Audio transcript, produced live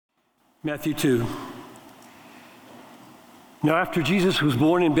Matthew 2. Now after Jesus was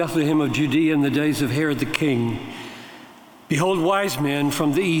born in Bethlehem of Judea in the days of Herod the king, behold, wise men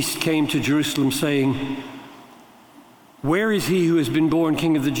from the east came to Jerusalem, saying, "Where is he who has been born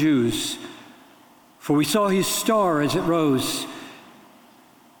King of the Jews? For we saw his star as it rose,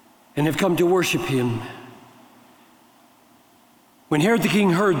 and have come to worship him." When Herod the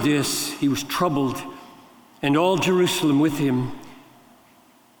king heard this, he was troubled, and all Jerusalem with him.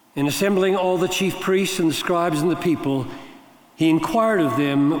 And assembling all the chief priests and the scribes and the people, he inquired of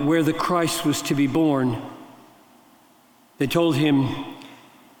them where the Christ was to be born. They told him,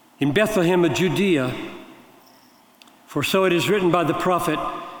 "In Bethlehem of Judea, for so it is written by the prophet,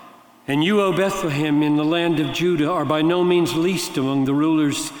 'And you, O Bethlehem, in the land of Judah, are by no means least among the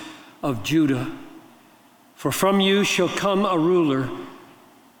rulers of Judah. For from you shall come a ruler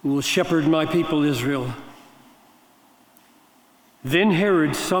who will shepherd my people Israel.' Then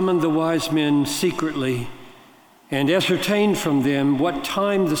Herod summoned the wise men secretly and ascertained from them what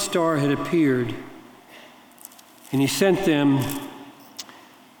time the star had appeared. And he sent them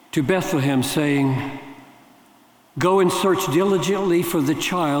to Bethlehem, saying, 'Go and search diligently for the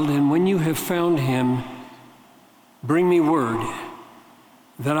child, and when you have found him, bring me word,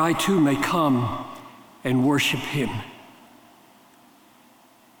 that I too may come and worship him.'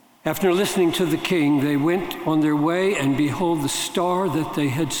 After listening to the king, they went on their way, and behold, the star that they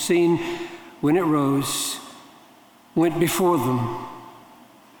had seen when it rose went before them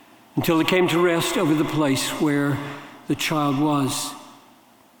until it came to rest over the place where the child was.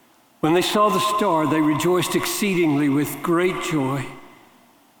 When they saw the star, they rejoiced exceedingly with great joy.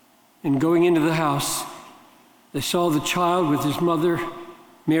 And going into the house, they saw the child with his mother,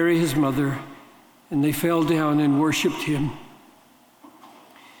 Mary his mother, and they fell down and worshiped him.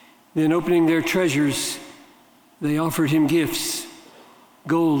 Then opening their treasures, they offered him gifts,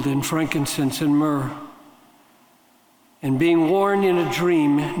 gold and frankincense and myrrh. And being warned in a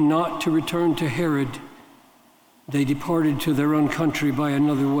dream not to return to Herod, they departed to their own country by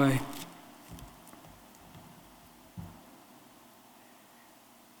another way.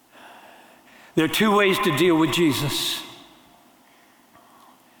 There are two ways to deal with Jesus.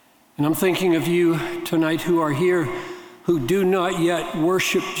 And I'm thinking of you tonight who are here who do not yet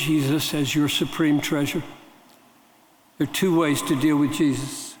worship Jesus as your supreme treasure. There are two ways to deal with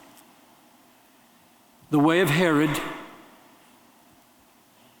Jesus. The way of Herod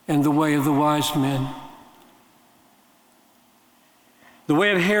and the way of the wise men. The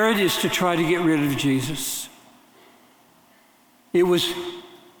way of Herod is to try to get rid of Jesus. It was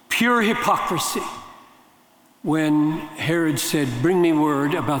pure hypocrisy when Herod said, "Bring me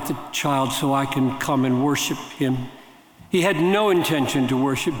word about the child so I can come and worship him." He had no intention to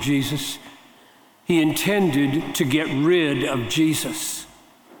worship Jesus. He intended to get rid of Jesus.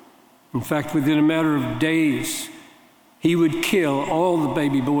 In fact, within a matter of days, he would kill all the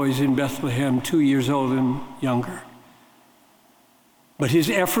baby boys in Bethlehem, 2 years old and younger. But his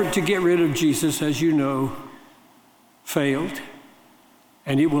effort to get rid of Jesus, as you know, failed.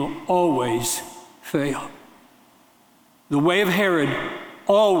 And it will always fail. The way of Herod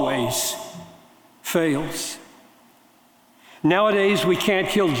always fails. Nowadays, we can't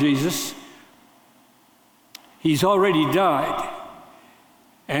kill Jesus. He's already died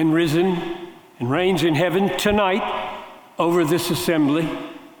and risen and reigns in heaven tonight over this assembly,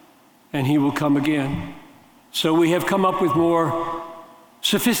 and he will come again. So we have come up with more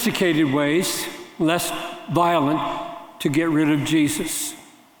sophisticated ways, less violent, to get rid of Jesus.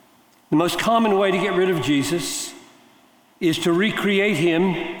 The most common way to get rid of Jesus is to recreate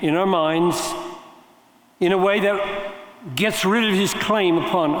him in our minds in a way that gets rid of his claim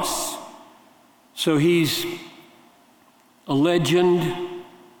upon us. So he's a legend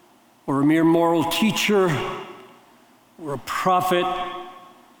or a mere moral teacher or a prophet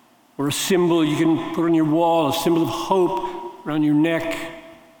or a symbol you can put on your wall, a symbol of hope around your neck.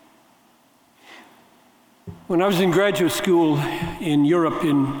 When I was in graduate school in Europe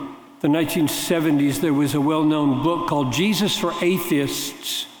in the 1970s, there was a well-known book called Jesus for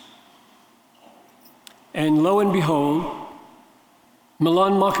Atheists. And lo and behold,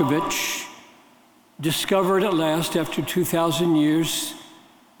 Milan Markovic discovered at last, after 2,000 years,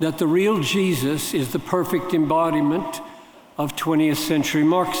 that the real Jesus is the perfect embodiment of 20th century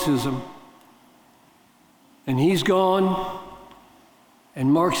Marxism. And he's gone,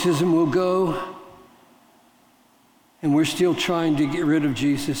 and Marxism will go, and we're still trying to get rid of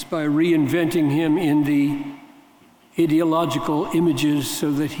Jesus by reinventing him in the ideological images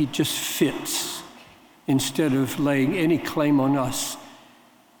so that he just fits, instead of laying any claim on us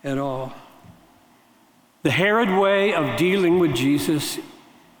at all. The Herod way of dealing with Jesus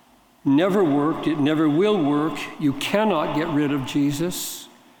never worked. It never will work. You cannot get rid of Jesus.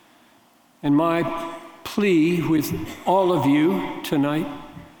 And my plea with all of you tonight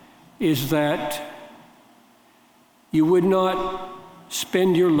is that you would not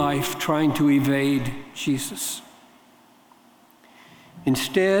spend your life trying to evade Jesus.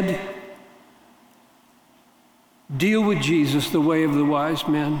 Instead, deal with Jesus the way of the wise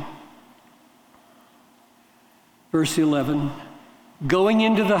men. Verse 11, going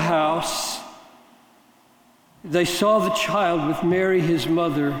into the house, they saw the child with Mary, his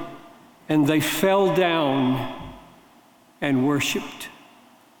mother, and they fell down and worshiped.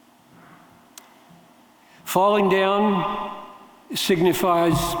 Falling down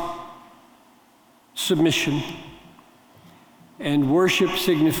signifies submission, and worship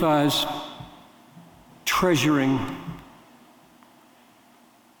signifies treasuring.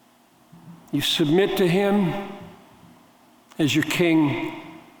 You submit to him as your king,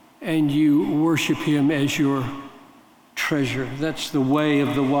 and you worship him as your treasure. That's the way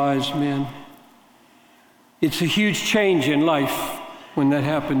of the wise men. It's a huge change in life when that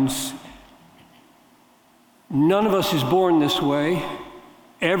happens. None of us is born this way.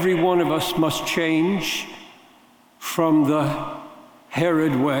 Every one of us must change from the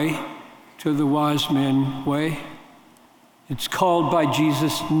Herod way to the wise men way. It's called by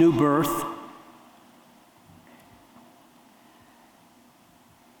Jesus new birth.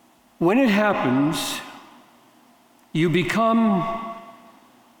 When it happens, you become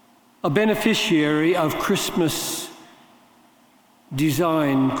a beneficiary of Christmas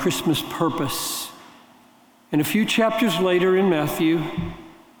design, Christmas purpose. And a few chapters later in Matthew,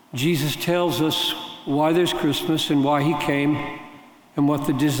 Jesus tells us why there's Christmas and why he came and what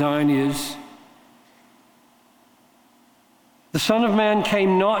the design is. The Son of Man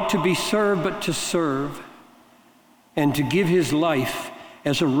came not to be served, but to serve, and to give his life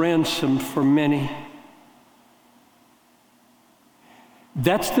as a ransom for many.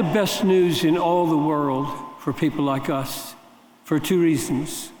 That's the best news in all the world for people like us, for two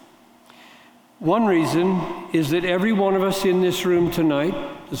reasons. One reason is that every one of us in this room tonight,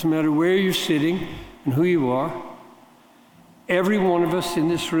 doesn't matter where you're sitting and who you are, every one of us in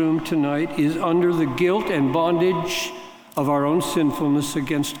this room tonight is under the guilt and bondage of our own sinfulness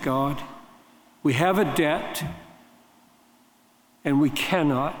against God. We have a debt, and we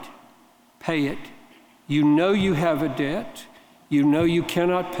cannot pay it. You know you have a debt. You know you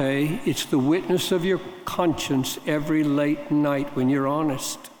cannot pay. It's the witness of your conscience every late night when you're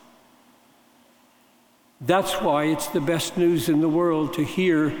honest. That's why it's the best news in the world to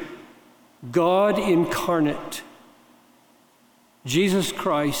hear God incarnate, Jesus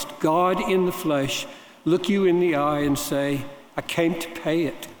Christ, God in the flesh, look you in the eye and say, I came to pay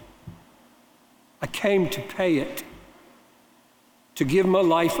it. I came to pay it. To give my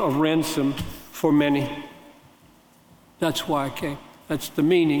life a ransom for many. That's why I came. That's the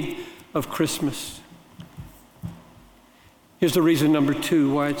meaning of Christmas. Here's the reason number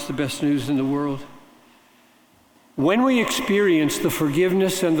two why it's the best news in the world. When we experience the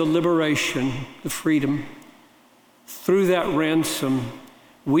forgiveness and the liberation, the freedom, through that ransom,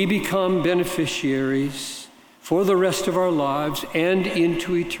 we become beneficiaries for the rest of our lives and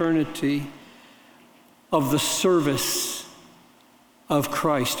into eternity of the service of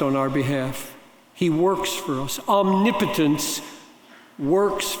Christ on our behalf. He works for us. Omnipotence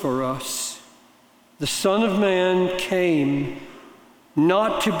works for us. The Son of Man came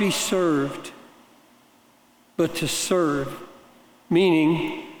not to be served, but to serve,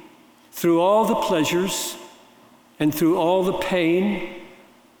 meaning through all the pleasures and through all the pain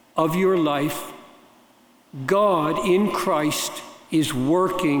of your life, God in Christ is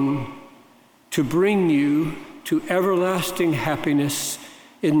working to bring you to everlasting happiness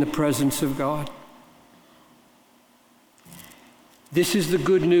in the presence of God. This is the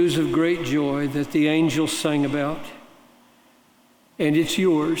good news of great joy that the angels sang about, and it's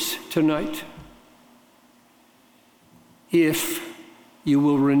yours tonight. If you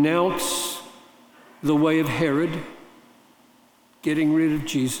will renounce the way of Herod, getting rid of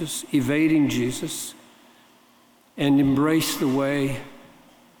Jesus, evading Jesus, and embrace the way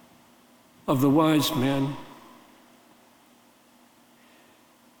of the wise men.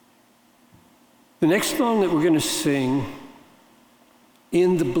 The next song that we're going to sing,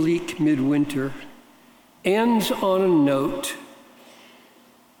 In the Bleak Midwinter, ends on a note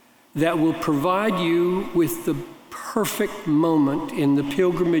that will provide you with the perfect moment in the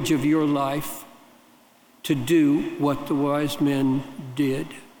pilgrimage of your life to do what the wise men did.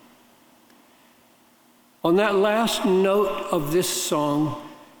 On that last note of this song,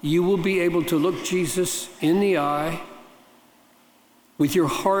 you will be able to look Jesus in the eye, with your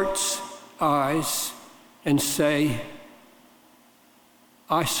heart's eyes and say,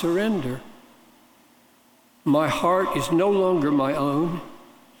 I surrender. My heart is no longer my own.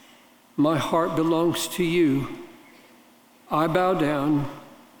 My heart belongs to you. I bow down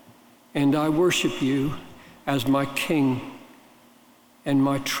and I worship you as my King and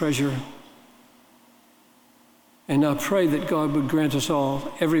my treasure. And I pray that God would grant us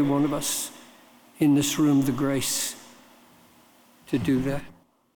all, every one of us in this room, the grace to do that.